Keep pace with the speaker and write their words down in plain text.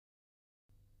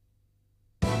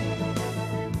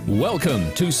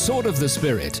Welcome to Sword of the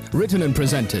Spirit, written and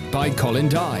presented by Colin,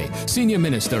 Senior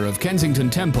Minister of Kensington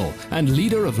Temple and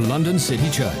leader of London City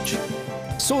Church.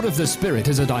 Sword of the Spirit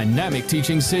is a dynamic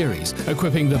teaching series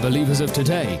equipping the believers of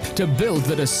today to build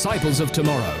the disciples of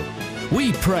tomorrow.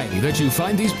 We pray that you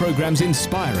find these programs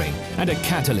inspiring and a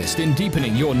catalyst in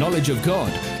deepening your knowledge of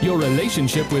God, your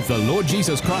relationship with the Lord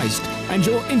Jesus Christ, and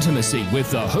your intimacy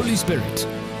with the Holy Spirit.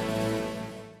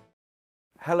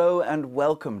 Hello and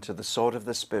welcome to the Sword of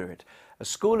the Spirit, a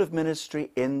school of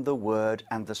ministry in the Word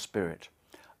and the Spirit.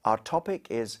 Our topic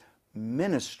is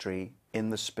ministry in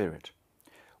the Spirit.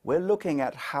 We're looking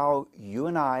at how you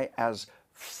and I, as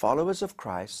followers of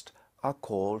Christ, are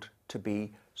called to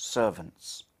be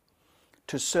servants,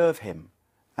 to serve Him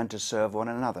and to serve one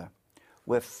another.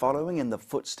 We're following in the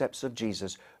footsteps of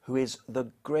Jesus, who is the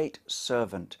great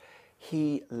servant.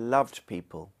 He loved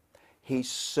people. He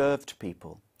served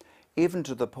people, even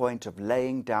to the point of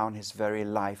laying down his very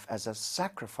life as a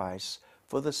sacrifice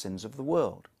for the sins of the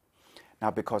world.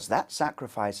 Now, because that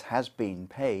sacrifice has been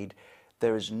paid,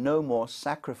 there is no more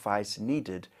sacrifice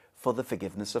needed for the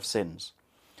forgiveness of sins.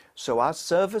 So our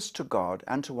service to God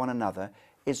and to one another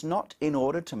is not in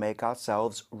order to make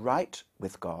ourselves right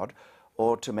with God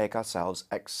or to make ourselves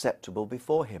acceptable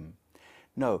before Him.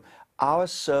 No, our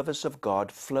service of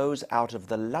God flows out of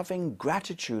the loving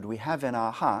gratitude we have in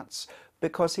our hearts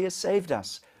because He has saved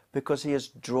us, because He has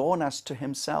drawn us to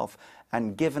Himself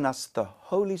and given us the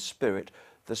Holy Spirit,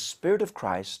 the Spirit of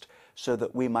Christ, so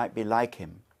that we might be like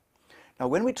Him. Now,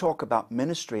 when we talk about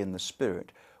ministry in the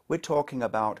Spirit, we're talking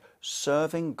about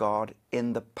serving God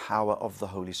in the power of the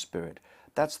Holy Spirit.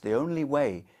 That's the only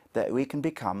way that we can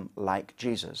become like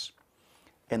Jesus.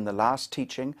 In the last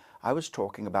teaching, I was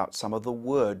talking about some of the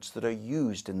words that are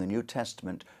used in the New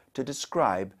Testament to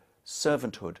describe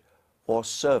servanthood or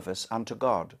service unto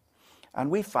God. And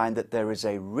we find that there is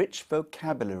a rich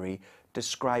vocabulary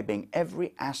describing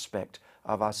every aspect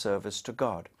of our service to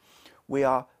God. We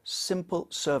are simple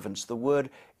servants. The word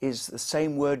is the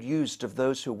same word used of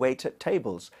those who wait at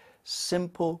tables.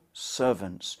 Simple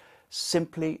servants,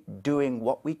 simply doing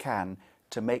what we can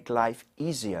to make life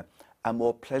easier and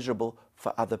more pleasurable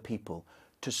for other people,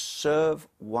 to serve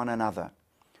one another.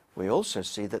 We also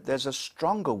see that there's a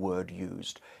stronger word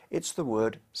used. It's the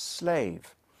word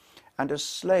slave. And a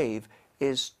slave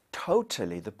is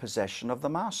totally the possession of the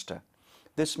master.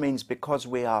 This means because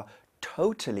we are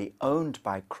totally owned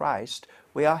by Christ,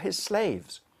 we are His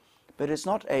slaves. But it's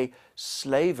not a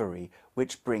slavery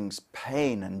which brings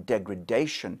pain and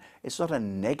degradation. It's not a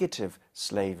negative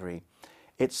slavery.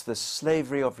 It's the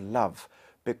slavery of love.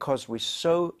 Because we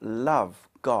so love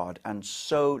God and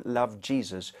so love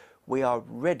Jesus, we are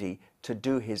ready to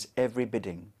do His every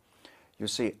bidding. You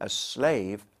see, a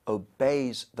slave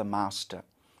obeys the master.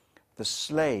 The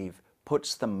slave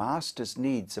puts the master's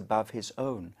needs above his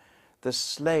own. The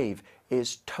slave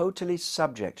is totally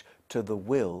subject to the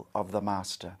will of the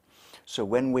master. So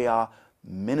when we are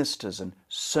ministers and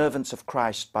servants of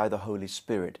Christ by the Holy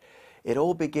Spirit, it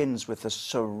all begins with the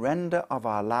surrender of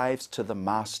our lives to the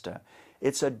master.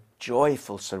 It's a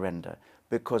joyful surrender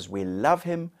because we love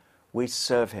Him, we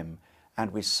serve Him,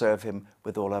 and we serve Him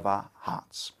with all of our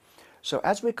hearts. So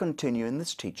as we continue in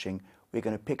this teaching, we're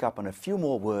going to pick up on a few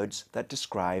more words that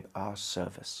describe our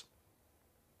service.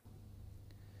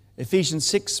 Ephesians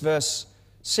 6 verse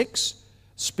 6,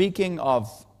 speaking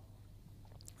of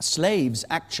slaves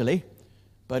actually,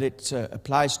 but it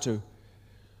applies to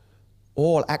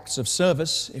all acts of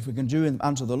service, if we can do them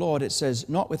unto the Lord. It says,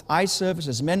 not with eye service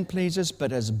as men pleasers,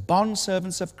 but as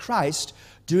bondservants of Christ,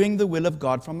 doing the will of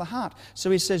God from the heart.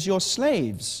 So he says, you're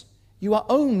slaves. You are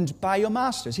owned by your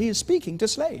masters. He is speaking to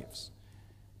slaves.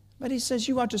 But he says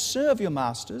you are to serve your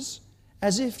masters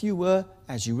as if you were,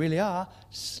 as you really are,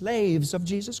 slaves of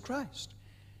Jesus Christ.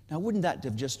 Now, wouldn't that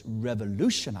have just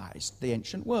revolutionized the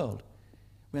ancient world?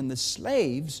 When the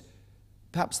slaves,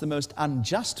 perhaps the most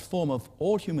unjust form of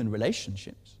all human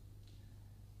relationships,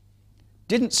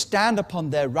 didn't stand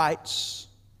upon their rights.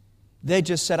 They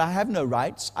just said, I have no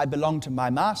rights. I belong to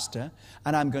my master,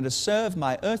 and I'm going to serve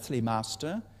my earthly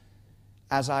master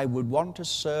as I would want to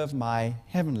serve my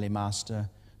heavenly master,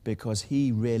 because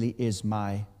he really is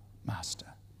my master.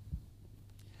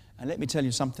 And let me tell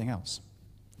you something else.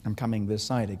 I'm coming this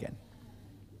side again.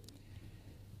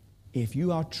 If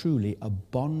you are truly a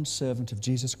bondservant of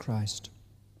Jesus Christ,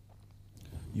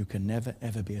 you can never,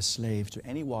 ever be a slave to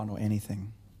anyone or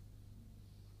anything.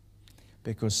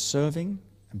 Because serving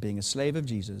and being a slave of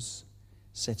Jesus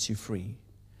sets you free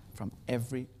from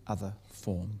every other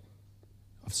form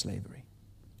of slavery.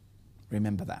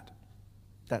 Remember that.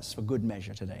 That's for good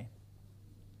measure today.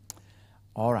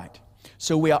 All right.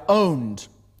 So we are owned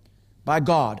by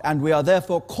God, and we are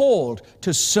therefore called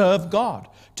to serve God,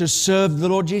 to serve the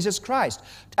Lord Jesus Christ,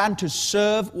 and to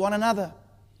serve one another.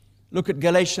 Look at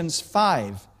Galatians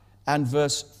 5 and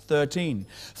verse 13.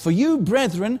 For you,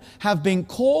 brethren, have been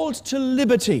called to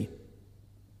liberty.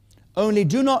 Only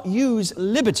do not use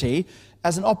liberty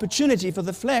as an opportunity for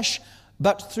the flesh,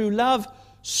 but through love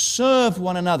serve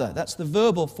one another. That's the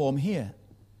verbal form here.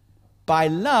 By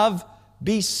love,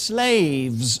 be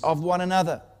slaves of one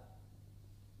another.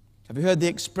 Have you heard the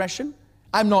expression?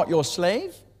 I'm not your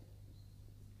slave.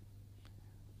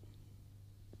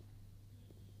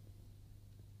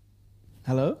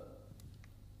 Hello?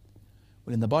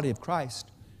 Well, in the body of Christ,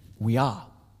 we are.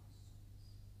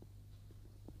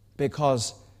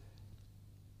 Because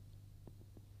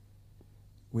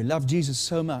we love Jesus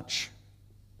so much,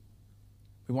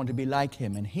 we want to be like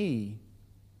Him, and He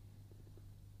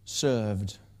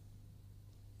served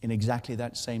in exactly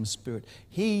that same spirit.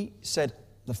 He said,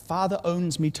 the Father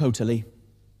owns me totally.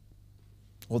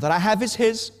 All that I have is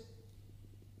His.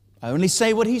 I only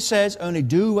say what He says, only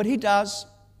do what He does.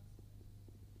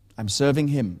 I'm serving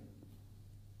Him.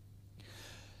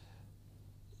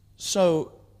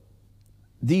 So,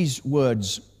 these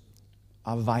words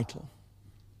are vital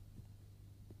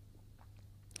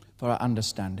for our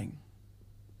understanding.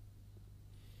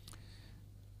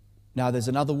 Now, there's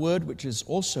another word which is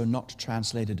also not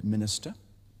translated minister.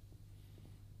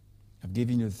 I've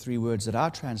given you the 3 words that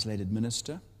are translated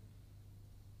minister.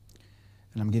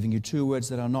 And I'm giving you 2 words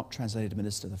that are not translated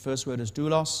minister. The first word is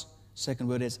doulos. Second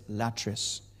word is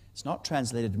latris. It's not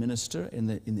translated minister in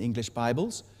the English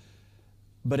Bibles,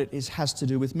 but it has to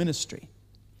do with ministry.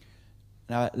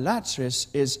 Now,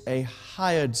 latris is a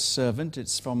hired servant.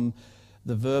 It's from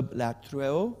the verb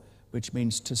latreo, which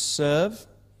means to serve.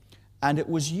 And it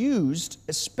was used,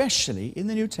 especially in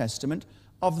the New Testament,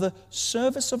 of the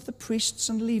service of the priests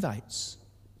and Levites.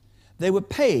 They were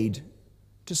paid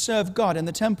to serve God in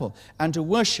the temple and to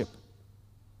worship.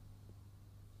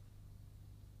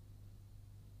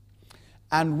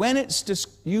 And when it's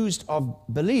used of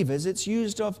believers, it's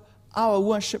used of our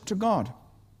worship to God.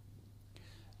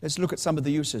 Let's look at some of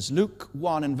the uses. Luke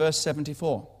 1 and verse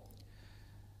 74.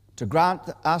 To grant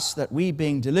us that we,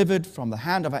 being delivered from the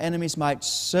hand of our enemies, might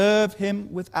serve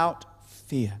Him without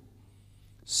fear.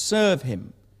 Serve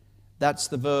Him. That's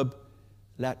the verb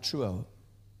latruo.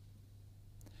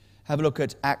 Have a look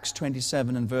at Acts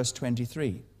 27 and verse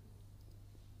 23.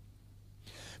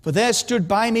 For there stood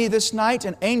by me this night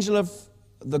an angel of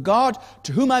the God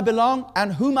to whom I belong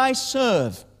and whom I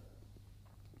serve.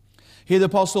 Here the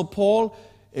Apostle Paul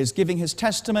is giving his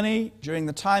testimony during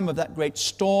the time of that great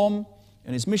storm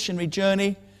in his missionary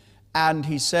journey, and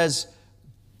he says,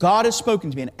 God has spoken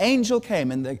to me. An angel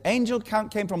came, and the angel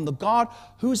came from the God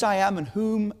whose I am and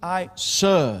whom I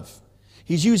serve.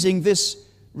 He's using this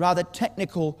rather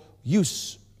technical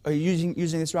using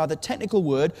this rather technical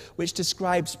word which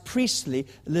describes priestly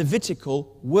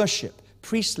Levitical worship,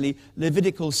 priestly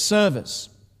Levitical service.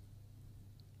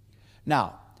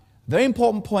 Now, very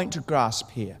important point to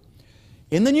grasp here.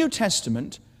 In the New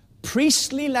Testament,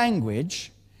 priestly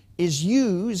language is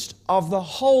used of the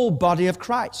whole body of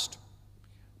Christ,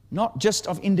 not just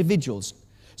of individuals.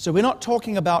 So we're not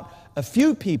talking about a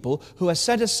few people who are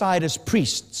set aside as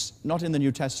priests, not in the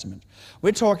New Testament.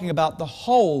 We're talking about the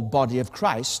whole body of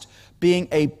Christ being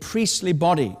a priestly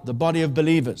body, the body of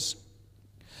believers.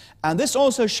 And this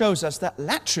also shows us that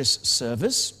latris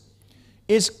service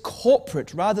is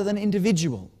corporate rather than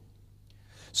individual.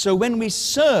 So when we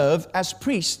serve as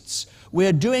priests,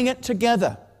 we're doing it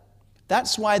together.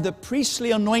 That's why the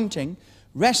priestly anointing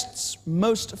rests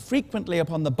most frequently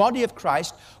upon the body of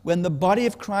Christ when the body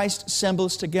of Christ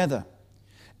assembles together.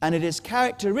 And it is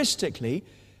characteristically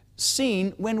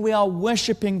seen when we are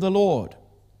worshiping the Lord.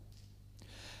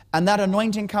 And that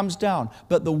anointing comes down.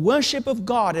 But the worship of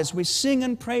God as we sing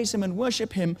and praise Him and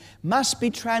worship Him must be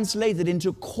translated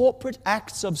into corporate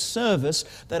acts of service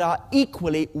that are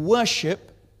equally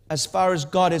worship as far as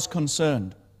God is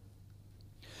concerned.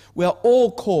 We are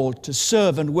all called to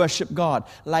serve and worship God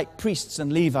like priests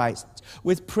and Levites,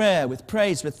 with prayer, with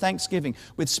praise, with thanksgiving,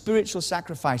 with spiritual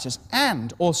sacrifices,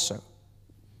 and also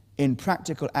in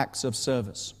practical acts of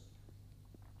service.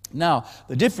 Now,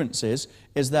 the difference is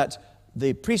that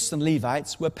the priests and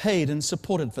Levites were paid and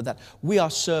supported for that. We are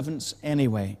servants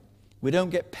anyway. We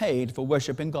don't get paid for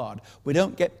worshiping God. We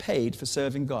don't get paid for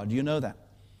serving God. Do you know that?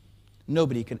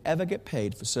 Nobody can ever get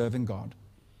paid for serving God.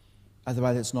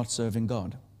 Otherwise, it's not serving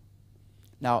God.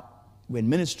 Now, when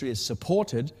ministry is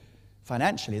supported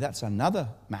financially, that's another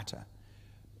matter.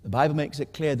 The Bible makes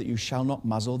it clear that you shall not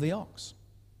muzzle the ox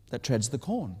that treads the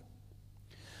corn.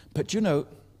 But you know,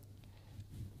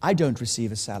 I don't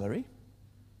receive a salary.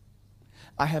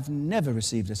 I have never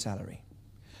received a salary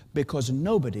because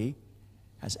nobody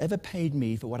has ever paid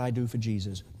me for what I do for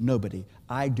Jesus. Nobody.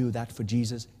 I do that for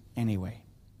Jesus anyway.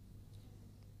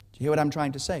 Do you hear what I'm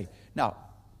trying to say? Now,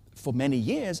 for many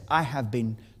years, I have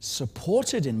been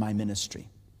supported in my ministry.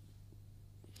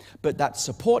 But that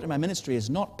support in my ministry is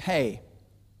not pay.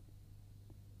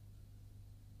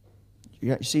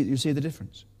 You see the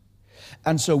difference?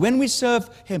 And so when we serve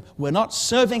Him, we're not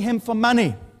serving Him for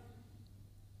money.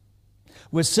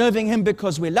 We're serving Him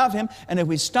because we love Him, and if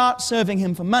we start serving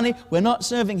Him for money, we're not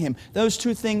serving Him. Those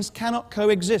two things cannot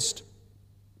coexist.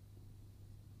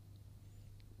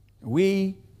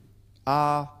 We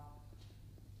are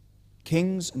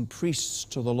kings and priests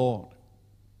to the Lord.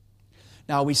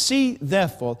 Now we see,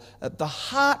 therefore, that the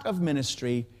heart of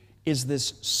ministry is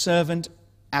this servant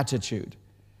attitude.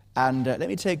 And let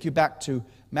me take you back to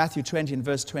Matthew 20 and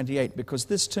verse 28, because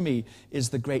this to me is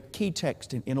the great key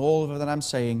text in all of that I'm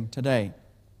saying today.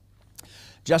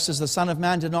 Just as the Son of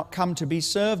Man did not come to be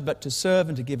served, but to serve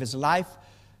and to give His life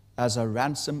as a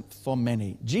ransom for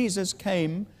many. Jesus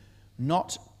came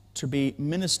not to be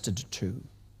ministered to.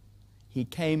 He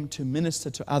came to minister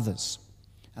to others.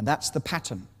 And that's the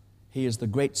pattern. He is the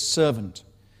great servant.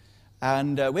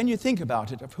 And when you think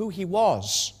about it, of who He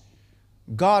was,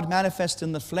 God manifest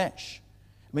in the flesh.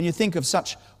 When you think of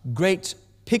such great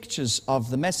pictures of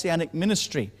the messianic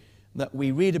ministry that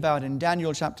we read about in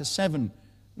Daniel chapter 7,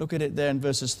 look at it there in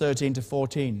verses 13 to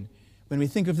 14. When we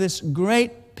think of this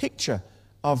great picture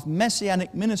of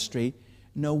messianic ministry,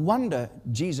 no wonder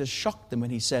Jesus shocked them when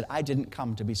He said, I didn't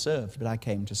come to be served, but I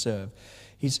came to serve.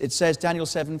 It says, Daniel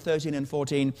 7, 13 and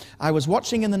 14, I was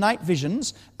watching in the night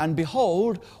visions, and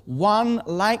behold, one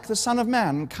like the Son of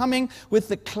Man, coming with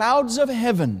the clouds of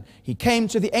heaven. He came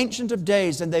to the Ancient of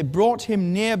Days, and they brought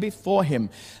Him near before Him.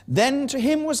 Then to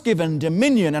Him was given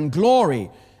dominion and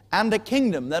glory, and a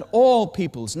kingdom that all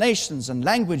peoples, nations, and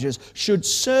languages should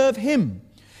serve Him.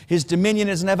 His dominion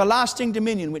is an everlasting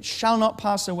dominion which shall not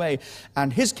pass away,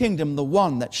 and His kingdom the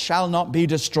one that shall not be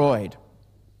destroyed.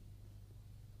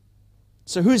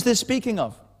 So who's this speaking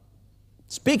of?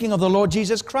 Speaking of the Lord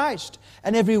Jesus Christ.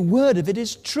 And every word of it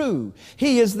is true.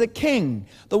 He is the King,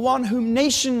 the one whom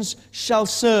nations shall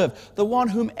serve, the one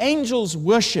whom angels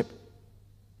worship.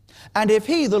 And if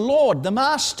He, the Lord, the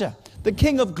Master, the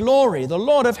King of glory, the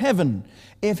Lord of heaven,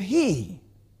 if He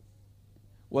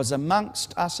was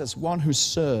amongst us as one who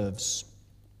serves,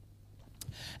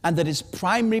 and that His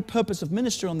primary purpose of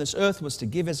ministry on this earth was to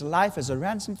give His life as a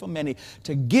ransom for many,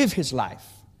 to give His life,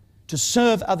 to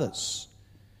serve others,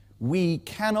 we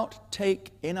cannot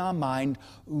take in our mind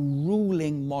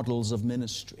ruling models of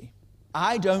ministry.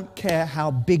 I don't care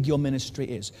how big your ministry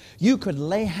is. You could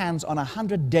lay hands on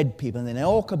 100 dead people and they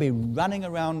all could be running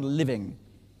around living.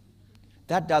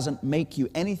 That doesn't make you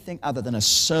anything other than a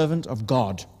servant of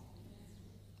God.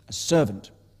 A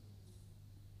servant.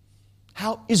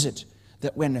 How is it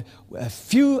that when a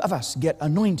few of us get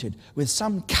anointed with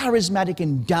some charismatic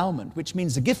endowment, which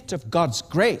means the gift of God's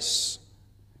grace,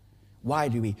 why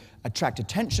do we attract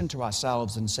attention to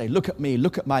ourselves and say, look at me,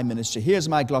 look at my ministry, here's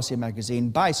my glossy magazine,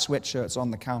 buy sweatshirts on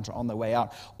the counter on the way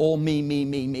out, all me, me,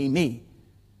 me, me, me.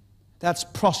 That's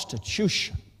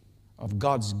prostitution of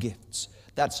God's gifts.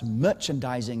 That's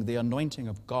merchandising the anointing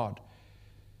of God.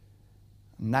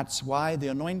 And that's why the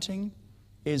anointing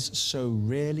is so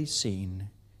rarely seen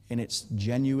in its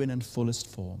genuine and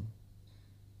fullest form.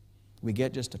 We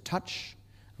get just a touch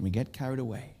and we get carried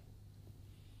away.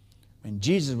 When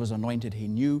Jesus was anointed, He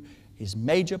knew His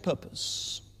major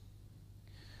purpose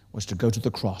was to go to the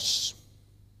cross.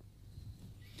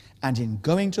 And in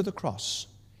going to the cross,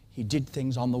 He did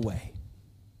things on the way.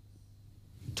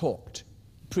 He talked,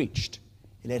 preached,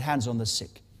 He laid hands on the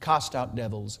sick, cast out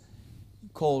devils,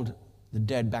 called the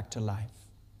dead back to life.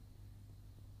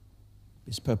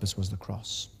 His purpose was the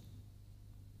cross.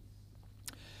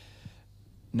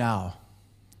 Now,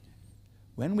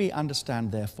 when we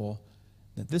understand, therefore,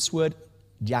 that this word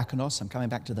diakonos, I'm coming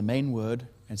back to the main word,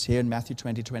 it's here in Matthew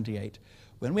 20, 28.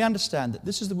 When we understand that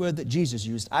this is the word that Jesus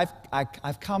used,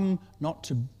 I've come not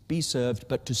to be served,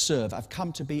 but to serve. I've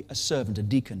come to be a servant, a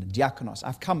deacon, a diakonos.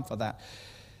 I've come for that.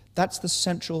 That's the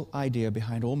central idea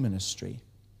behind all ministry.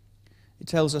 It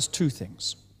tells us two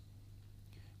things.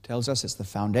 It tells us it's the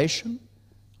foundation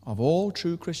of all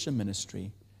true Christian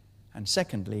ministry. And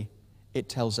secondly, it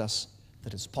tells us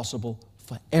that it's possible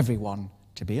for everyone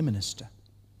to be a minister,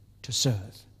 to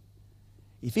serve.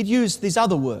 If he'd used these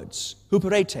other words,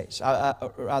 huperetes,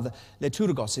 or rather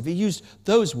liturgos, if he used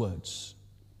those words,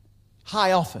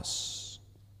 high office,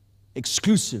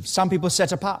 exclusive, some people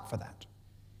set apart for that,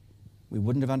 we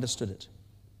wouldn't have understood it.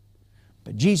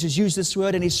 But Jesus used this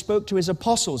word and he spoke to his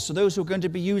apostles, to those who were going to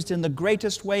be used in the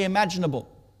greatest way imaginable.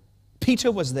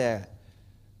 Peter was there,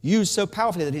 used so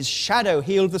powerfully that his shadow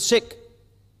healed the sick.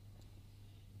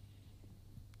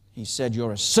 He said,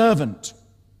 "You're a servant.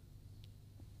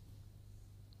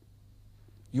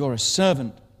 You're a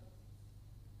servant.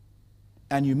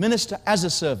 And you minister as a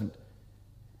servant."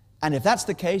 And if that's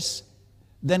the case,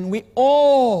 then we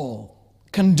all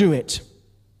can do it.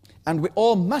 And we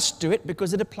all must do it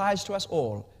because it applies to us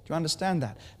all. Do you understand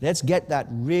that? Let's get that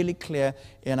really clear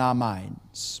in our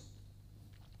minds.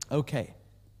 Okay.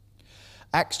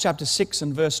 Acts chapter 6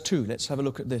 and verse 2. Let's have a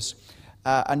look at this.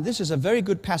 And this is a very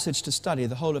good passage to study,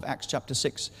 the whole of Acts chapter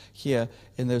 6 here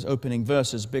in those opening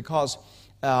verses, because,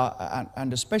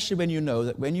 and especially when you know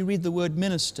that when you read the word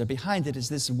minister, behind it is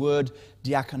this word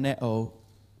diakoneo,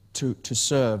 to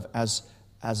serve as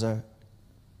a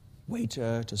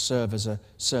waiter, to serve as a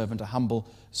servant, a humble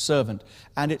servant.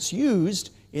 And it's used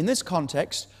in this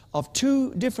context of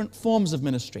two different forms of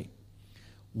ministry.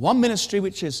 One ministry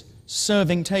which is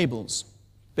serving tables,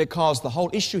 because the whole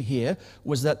issue here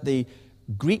was that the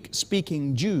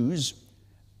Greek-speaking Jews,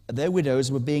 their widows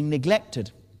were being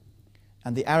neglected.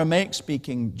 And the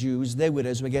Aramaic-speaking Jews, their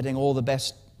widows were getting all the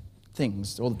best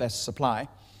things, all the best supply.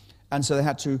 And so they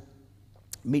had to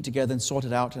meet together and sort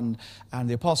it out. And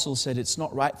the apostles said, it's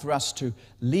not right for us to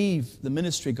leave the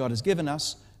ministry God has given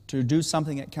us to do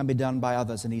something that can be done by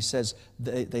others. And he says,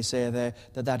 they say there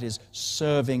that is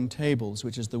serving tables,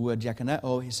 which is the word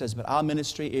diakoneo. He says, but our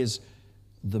ministry is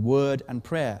the word and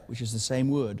prayer, which is the same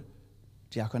word,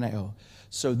 diakoneo.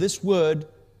 So this word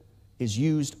is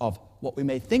used of what we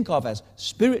may think of as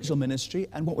spiritual ministry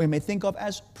and what we may think of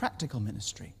as practical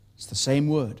ministry. It's the same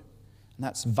word, and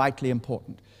that's vitally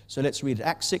important. So let's read it.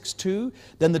 Acts 6:2.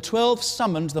 Then the 12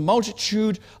 summoned the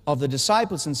multitude of the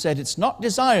disciples and said, it's not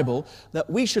desirable that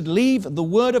we should leave the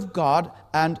word of God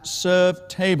and serve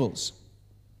tables.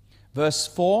 Verse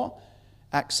 4,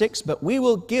 Acts 6, but we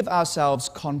will give ourselves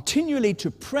continually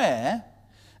to prayer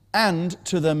and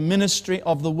to the ministry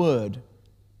of the word.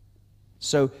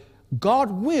 So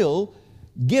God will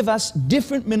give us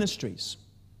different ministries,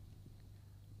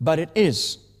 but it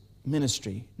is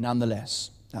ministry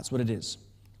nonetheless. That's what it is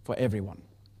for everyone.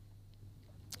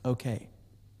 Okay.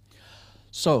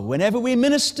 So whenever we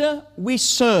minister, we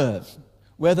serve,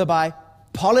 whether by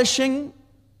polishing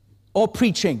or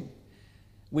preaching.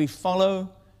 We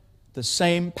follow the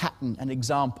same pattern and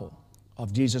example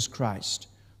of Jesus Christ,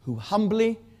 who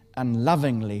humbly and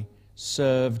lovingly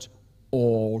served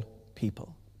all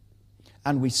people.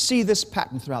 And we see this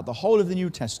pattern throughout the whole of the New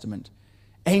Testament.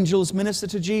 Angels minister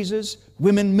to Jesus.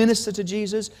 Women minister to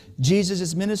Jesus. Jesus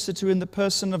is ministered to in the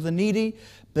person of the needy.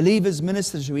 Believers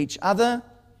minister to each other.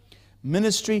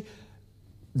 Ministry,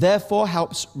 therefore,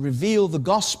 helps reveal the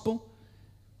gospel.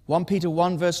 1 Peter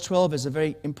 1 verse 12 is a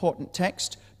very important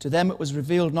text. To them it was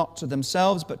revealed not to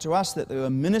themselves, but to us, that they were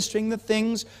ministering the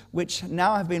things which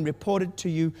now have been reported to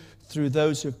you through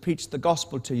those who have preached the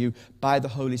gospel to you by the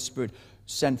Holy Spirit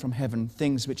sent from heaven,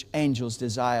 things which angels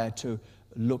desire to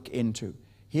look into.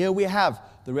 Here we have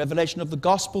the revelation of the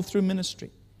gospel through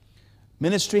ministry.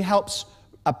 Ministry helps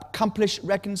accomplish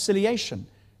reconciliation.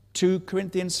 2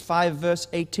 Corinthians 5 verse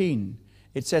 18.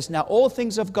 It says, now all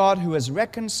things of God, who has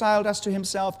reconciled us to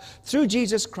himself through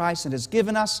Jesus Christ and has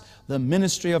given us the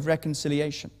ministry of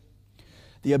reconciliation.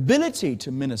 The ability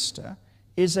to minister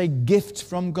is a gift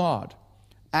from God.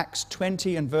 Acts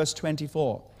 20 and verse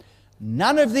 24.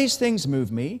 None of these things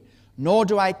move me, nor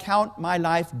do I count my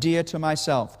life dear to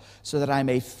myself, so that I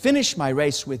may finish my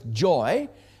race with joy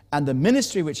and the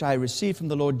ministry which I received from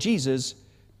the Lord Jesus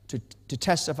to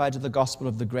testify to the gospel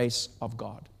of the grace of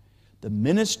God. The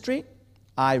ministry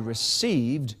I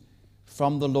received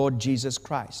from the Lord Jesus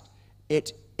Christ.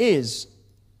 It is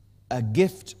a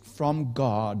gift from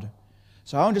God.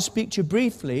 So I want to speak to you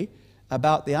briefly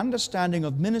about the understanding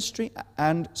of ministry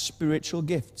and spiritual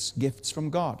gifts, gifts from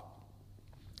God.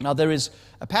 Now there is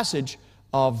a passage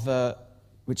of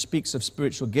which speaks of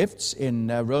spiritual gifts in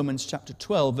Romans chapter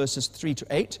 12 verses 3 to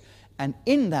 8, and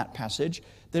in that passage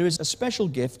there is a special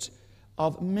gift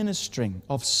of ministering,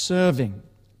 of serving,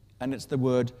 and it's the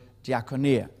word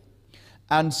diakonia.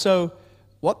 And so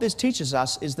what this teaches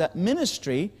us is that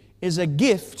ministry is a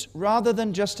gift rather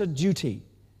than just a duty.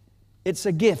 It's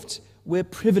a gift. We're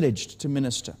privileged to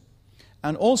minister.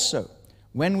 And also,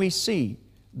 when we see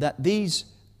that these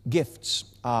gifts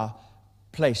are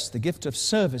placed, the gift of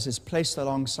service is placed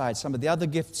alongside some of the other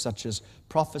gifts such as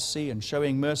prophecy and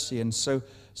showing mercy and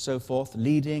so forth,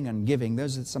 leading and giving.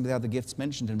 Those are some of the other gifts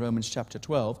mentioned in Romans chapter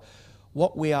 12.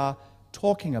 What we are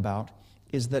talking about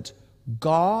is that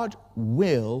God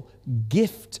will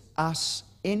gift us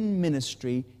in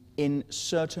ministry in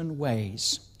certain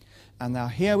ways. And now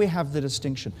here we have the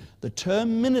distinction. The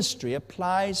term ministry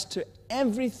applies to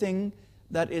everything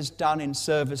that is done in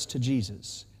service to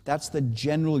Jesus. That's the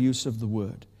general use of the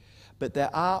word. But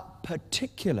there are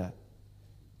particular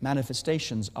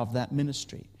manifestations of that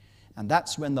ministry. And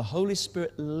that's when the Holy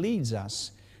Spirit leads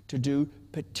us to do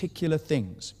particular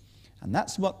things. And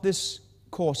that's what this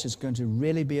course is going to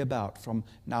really be about from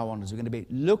now on. We're going to be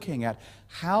looking at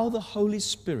how the Holy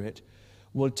Spirit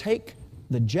will take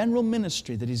the general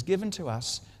ministry that He's given to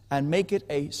us and make it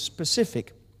a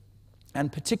specific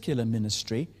and particular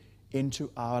ministry into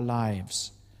our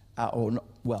lives.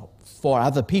 For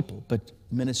other people, but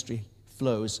ministry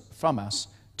flows from us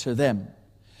to them.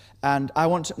 And I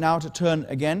want now to turn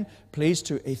again, please,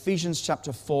 to Ephesians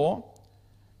chapter 4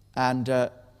 and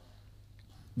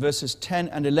verses 10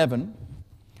 and 11.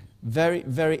 Very,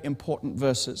 very important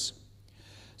verses.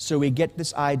 So we get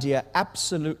this idea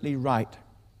absolutely right.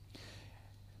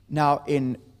 Now,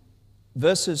 in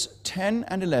verses 10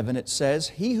 and 11, it says,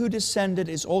 "He who descended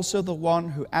is also the one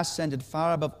who ascended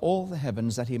far above all the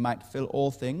heavens, that He might fill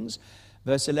all things."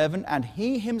 Verse 11, "And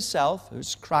He Himself,"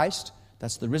 who's Christ,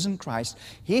 that's the risen Christ,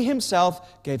 "He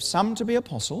Himself gave some to be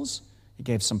apostles, He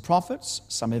gave some prophets,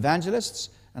 some evangelists,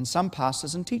 and some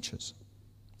pastors and teachers."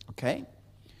 Okay?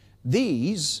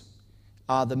 These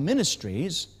are the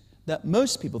ministries that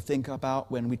most people think about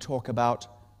when we talk about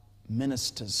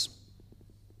ministers.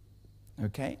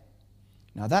 Okay?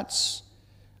 Now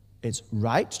it's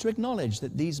right to acknowledge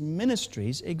that these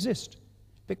ministries exist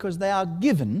because they are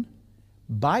given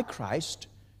by Christ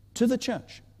to the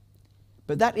church.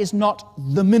 But that is not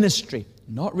the ministry,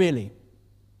 not really.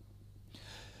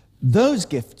 Those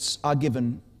gifts are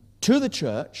given to the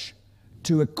church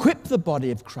to equip the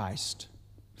body of Christ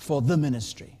for the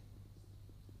ministry.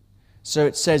 So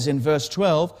it says in verse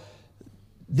 12,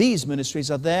 these ministries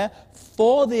are there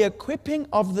for the equipping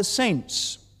of the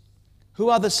saints. Who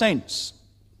are the saints?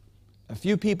 A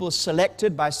few people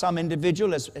selected by some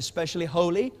individual as especially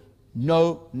holy?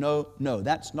 No, no, no.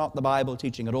 That's not the Bible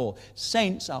teaching at all.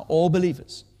 Saints are all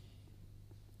believers.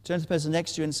 Turn to the person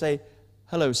next to you and say,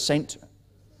 "Hello, saint."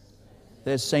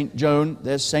 There's Saint Joan.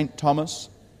 There's Saint Thomas.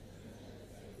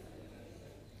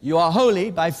 You are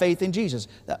holy by faith in Jesus.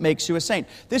 That makes you a saint.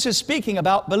 This is speaking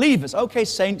about believers. Okay,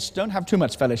 saints, don't have too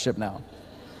much fellowship now.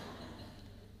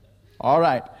 All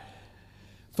right.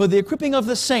 For the equipping of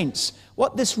the saints,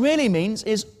 what this really means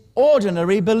is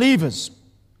ordinary believers.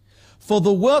 For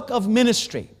the work of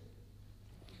ministry.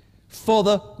 For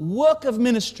the work of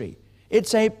ministry.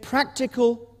 It's a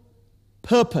practical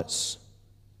purpose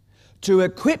to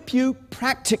equip you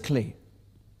practically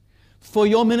for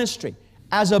your ministry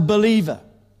as a believer.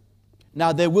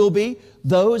 Now, there will be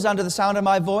those under the sound of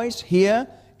my voice here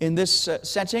in this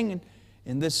setting,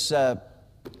 in this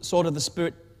Sword of the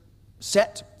Spirit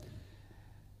set.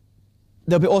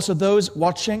 There'll be also those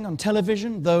watching on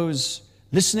television, those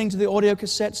listening to the audio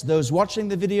cassettes, those watching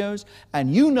the videos,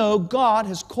 and you know God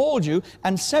has called you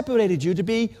and separated you to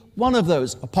be one of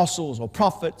those apostles or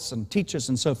prophets and teachers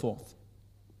and so forth.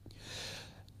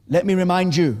 Let me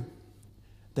remind you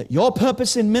that your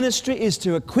purpose in ministry is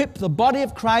to equip the body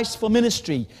of Christ for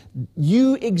ministry.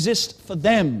 You exist for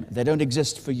them. They don't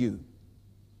exist for you.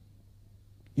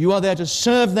 You are there to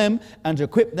serve them and to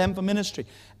equip them for ministry.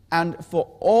 And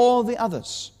for all the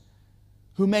others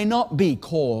who may not be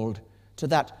called to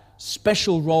that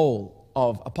special role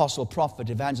of apostle, prophet,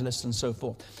 evangelist, and so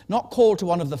forth, not called to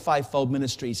one of the fivefold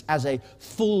ministries as a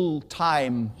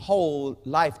full-time, whole,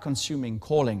 life-consuming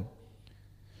calling,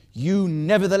 you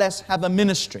nevertheless have a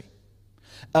ministry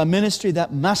that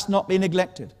must not be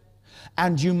neglected.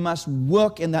 And you must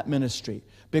work in that ministry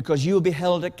because you will be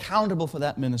held accountable for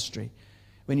that ministry.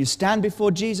 When you stand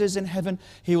before Jesus in heaven,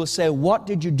 He will say, "What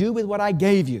did you do with what I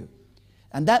gave you?"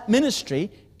 And that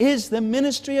ministry is the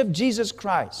ministry of Jesus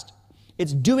Christ.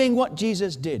 It's doing what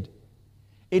Jesus did.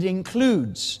 It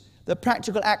includes the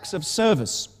practical acts of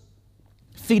service,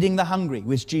 feeding the hungry,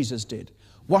 which Jesus did,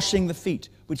 washing the feet,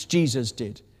 which Jesus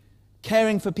did,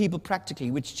 caring for people practically,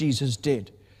 which Jesus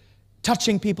did,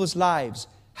 touching people's lives,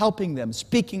 helping them,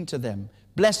 speaking to them,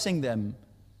 blessing them,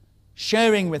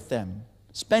 sharing with them,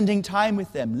 spending time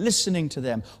with them, listening to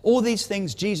them. All these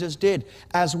things Jesus did,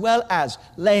 as well as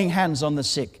laying hands on the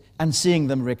sick and seeing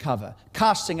them recover,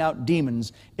 casting out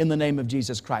demons in the name of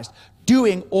Jesus Christ.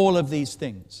 Doing all of these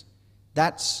things.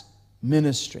 That's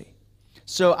ministry.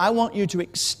 So I want you to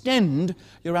extend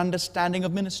your understanding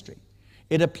of ministry.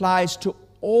 It applies to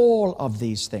all of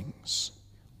these things.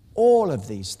 All of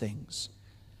these things.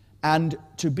 And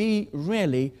to be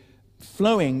really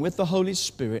flowing with the Holy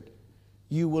Spirit,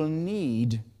 you will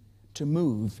need to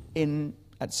move in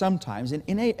at some times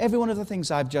in every one of the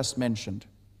things I've just mentioned.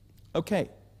 Okay,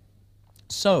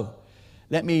 so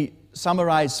let me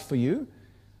summarize for you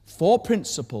 4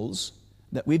 principles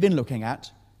that we've been looking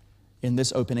at in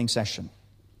this opening session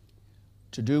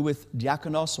to do with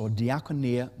diakonos or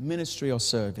diakonia, ministry or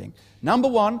serving. Number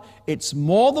 1, it's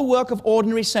more the work of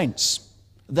ordinary saints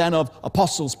than of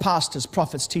apostles, pastors,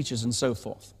 prophets, teachers, and so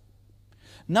forth.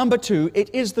 Number 2,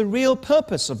 it is the real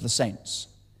purpose of the saints,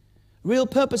 real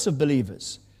purpose of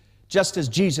believers, just as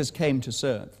Jesus came to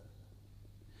serve.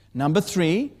 Number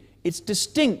 3, it's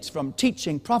distinct from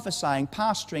teaching, prophesying,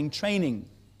 pastoring, training.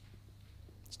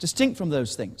 It's distinct from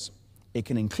those things. It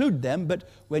can include them, but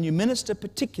when you minister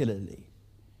particularly,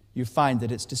 you find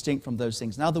that it's distinct from those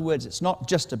things. In other words, it's not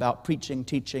just about preaching,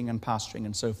 teaching, and pastoring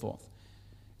and so forth.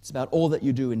 It's about all that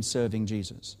you do in serving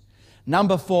Jesus.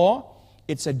 Number 4,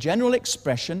 it's a general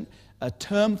expression, a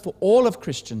term for all of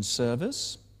Christian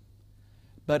service,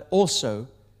 but also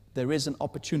there is an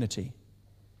opportunity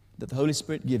that the Holy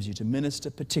Spirit gives you to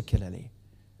minister particularly.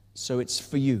 So it's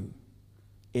for you.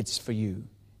 It's for you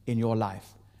in your life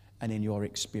and in your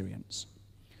experience.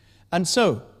 And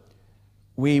so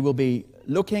we will be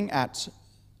looking at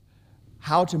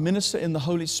how to minister in the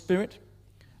Holy Spirit,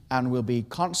 and we'll be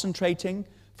concentrating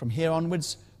from here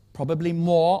onwards probably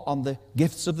more on the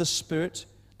gifts of the Spirit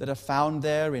that are found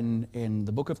there in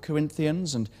the book of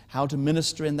Corinthians and how to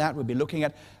minister in that. We'll be looking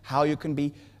at how you can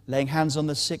be laying hands on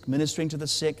the sick, ministering to the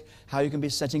sick, how you can be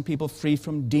setting people free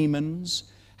from demons,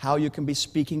 how you can be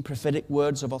speaking prophetic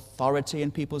words of authority in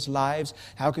people's lives,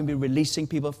 how you can be releasing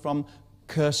people from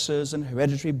curses and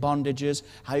hereditary bondages,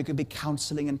 how you can be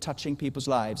counseling and touching people's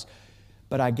lives.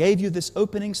 But I gave you this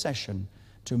opening session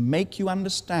to make you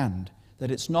understand that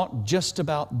it's not just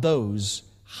about those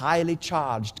highly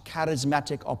charged,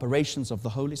 charismatic operations of the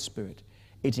Holy Spirit.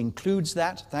 It includes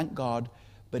that, thank God,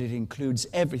 but it includes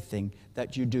everything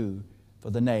that you do for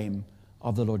the name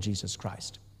of the Lord Jesus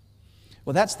Christ.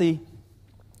 Well, that's the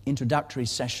introductory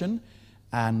session,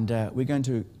 and we're going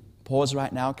to pause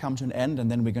right now, come to an end, and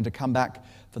then we're going to come back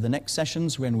for the next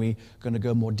sessions when we're going to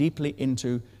go more deeply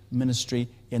into ministry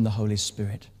in the Holy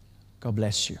Spirit. God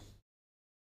bless you.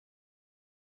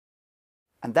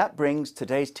 And that brings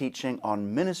today's teaching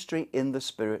on ministry in the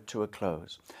Spirit to a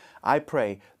close. I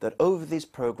pray that over these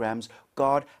programs,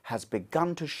 God has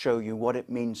begun to show you what it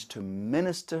means to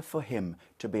minister for Him,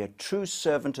 to be a true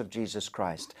servant of Jesus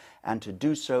Christ, and to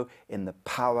do so in the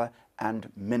power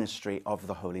and ministry of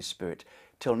the Holy Spirit.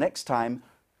 Till next time,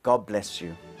 God bless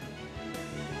you.